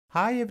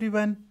Hi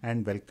everyone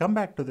and welcome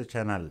back to the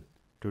channel.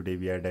 Today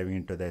we are diving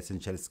into the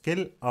essential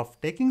skill of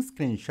taking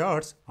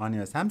screenshots on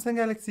your Samsung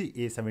Galaxy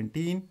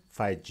A17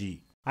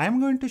 5G. I am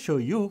going to show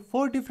you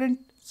 4 different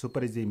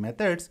super easy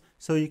methods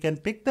so you can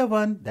pick the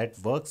one that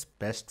works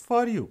best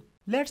for you.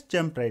 Let's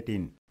jump right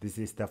in. This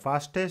is the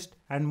fastest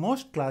and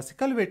most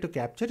classical way to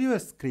capture your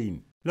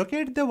screen.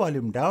 Locate the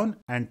volume down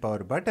and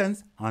power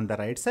buttons on the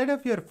right side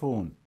of your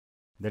phone.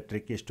 The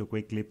trick is to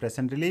quickly press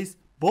and release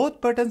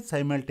both buttons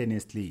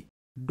simultaneously.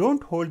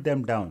 Don't hold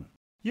them down.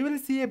 You will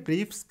see a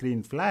brief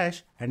screen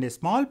flash and a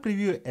small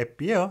preview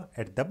appear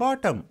at the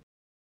bottom.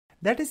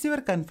 That is your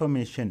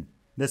confirmation.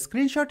 The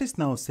screenshot is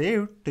now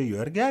saved to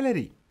your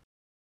gallery.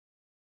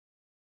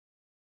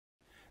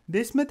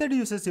 This method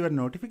uses your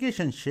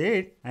notification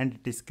shade and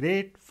it is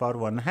great for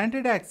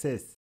one-handed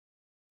access.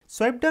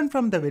 Swipe down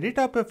from the very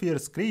top of your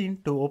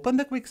screen to open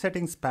the quick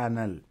settings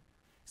panel.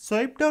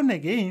 Swipe down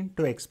again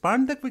to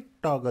expand the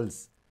quick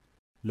toggles.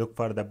 Look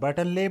for the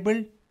button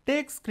labeled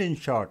Take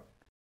Screenshot.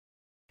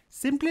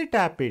 Simply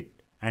tap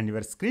it and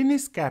your screen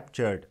is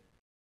captured.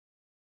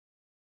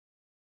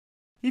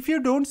 If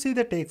you don't see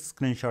the Take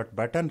Screenshot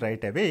button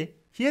right away,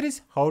 here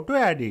is how to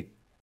add it.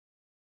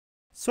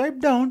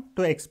 Swipe down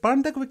to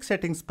expand the quick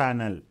settings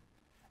panel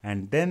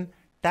and then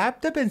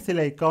tap the pencil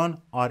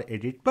icon or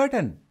edit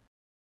button.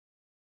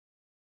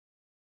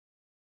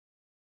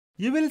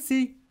 You will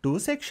see two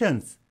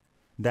sections,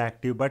 the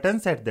active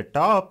buttons at the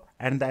top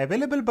and the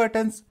available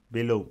buttons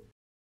below.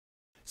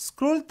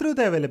 Scroll through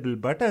the available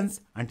buttons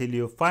until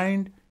you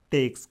find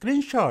Take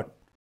Screenshot.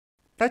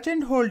 Touch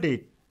and hold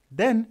it,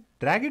 then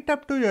drag it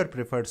up to your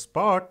preferred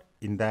spot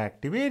in the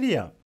active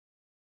area.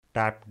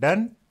 Tap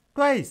Done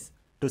twice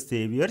to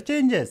save your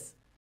changes.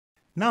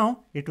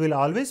 Now it will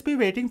always be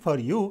waiting for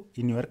you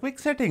in your quick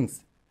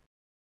settings.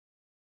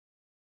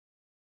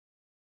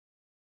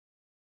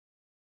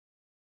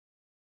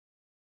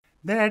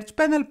 The Edge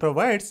panel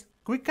provides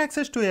quick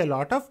access to a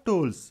lot of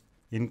tools,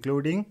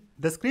 including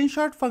the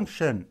screenshot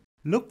function.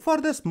 Look for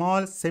the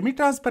small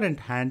semi-transparent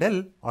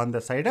handle on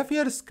the side of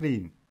your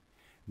screen.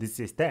 This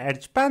is the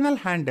Edge panel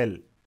handle.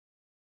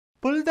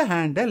 Pull the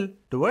handle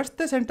towards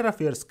the center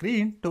of your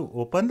screen to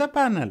open the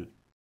panel.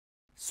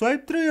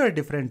 Swipe through your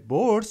different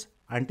boards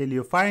until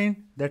you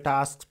find the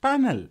Tasks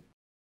panel.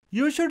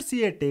 You should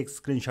see a Take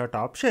Screenshot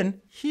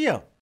option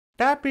here.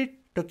 Tap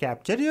it to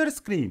capture your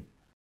screen.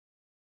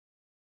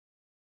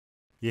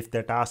 If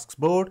the Tasks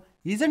board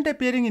isn't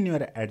appearing in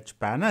your Edge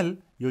panel,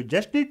 you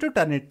just need to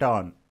turn it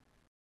on.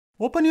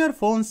 Open your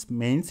phone's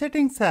main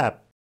settings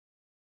app.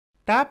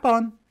 Tap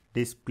on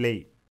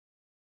Display.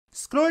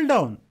 Scroll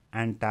down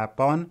and tap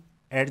on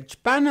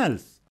Edge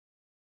panels.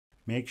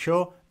 Make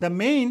sure the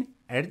main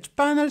Edge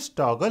panels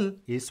toggle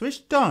is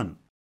switched on.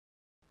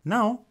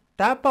 Now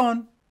tap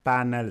on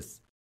Panels.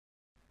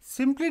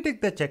 Simply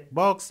tick the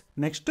checkbox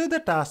next to the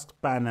Tasks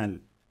panel.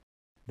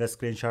 The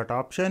screenshot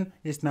option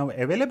is now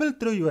available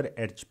through your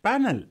Edge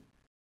panel.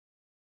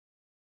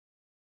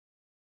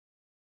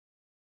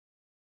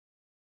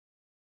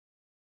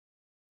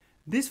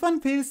 This one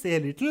feels a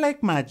little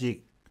like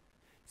magic.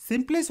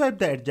 Simply swipe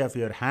the edge of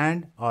your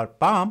hand or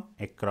palm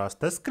across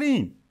the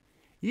screen,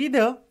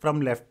 either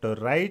from left to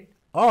right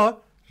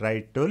or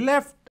right to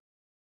left.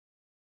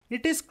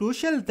 It is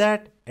crucial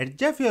that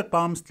edge of your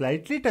palm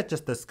slightly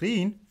touches the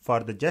screen for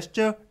the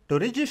gesture to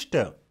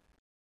register.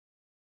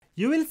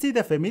 You will see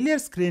the familiar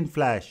screen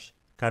flash,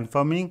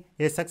 confirming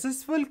a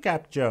successful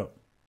capture.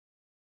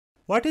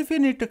 What if you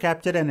need to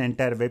capture an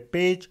entire web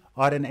page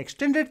or an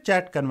extended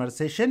chat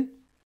conversation?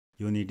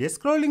 You need a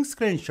scrolling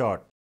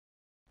screenshot.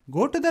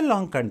 Go to the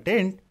long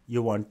content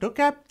you want to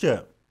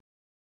capture.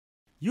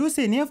 Use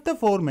any of the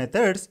 4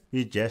 methods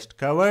we just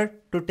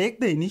covered to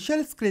take the initial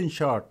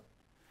screenshot.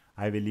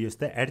 I will use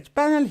the Edge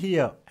panel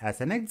here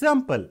as an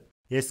example.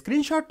 A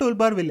screenshot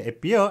toolbar will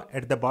appear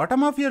at the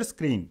bottom of your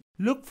screen.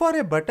 Look for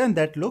a button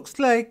that looks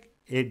like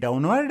a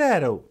downward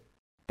arrow.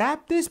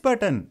 Tap this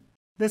button.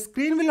 The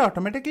screen will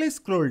automatically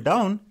scroll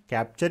down,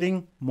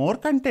 capturing more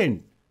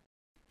content.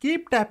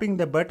 Keep tapping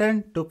the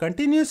button to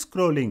continue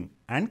scrolling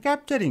and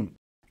capturing.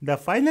 The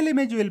final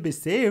image will be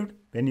saved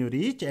when you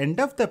reach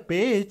end of the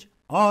page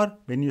or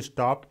when you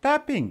stop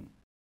tapping.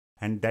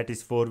 And that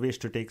is 4 ways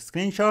to take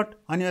screenshot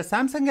on your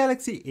Samsung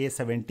Galaxy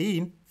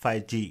A17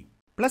 5G.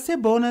 Plus a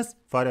bonus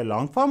for a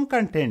long form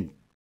content.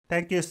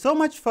 Thank you so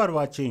much for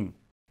watching.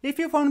 If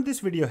you found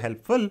this video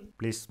helpful,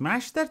 please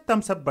smash that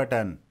thumbs up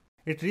button.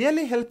 It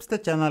really helps the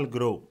channel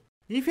grow.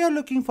 If you are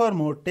looking for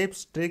more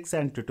tips, tricks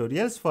and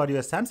tutorials for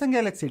your Samsung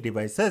Galaxy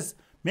devices,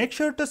 make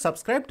sure to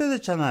subscribe to the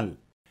channel.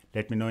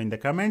 Let me know in the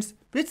comments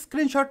which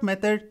screenshot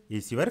method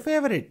is your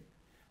favorite.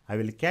 I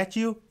will catch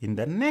you in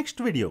the next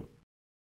video.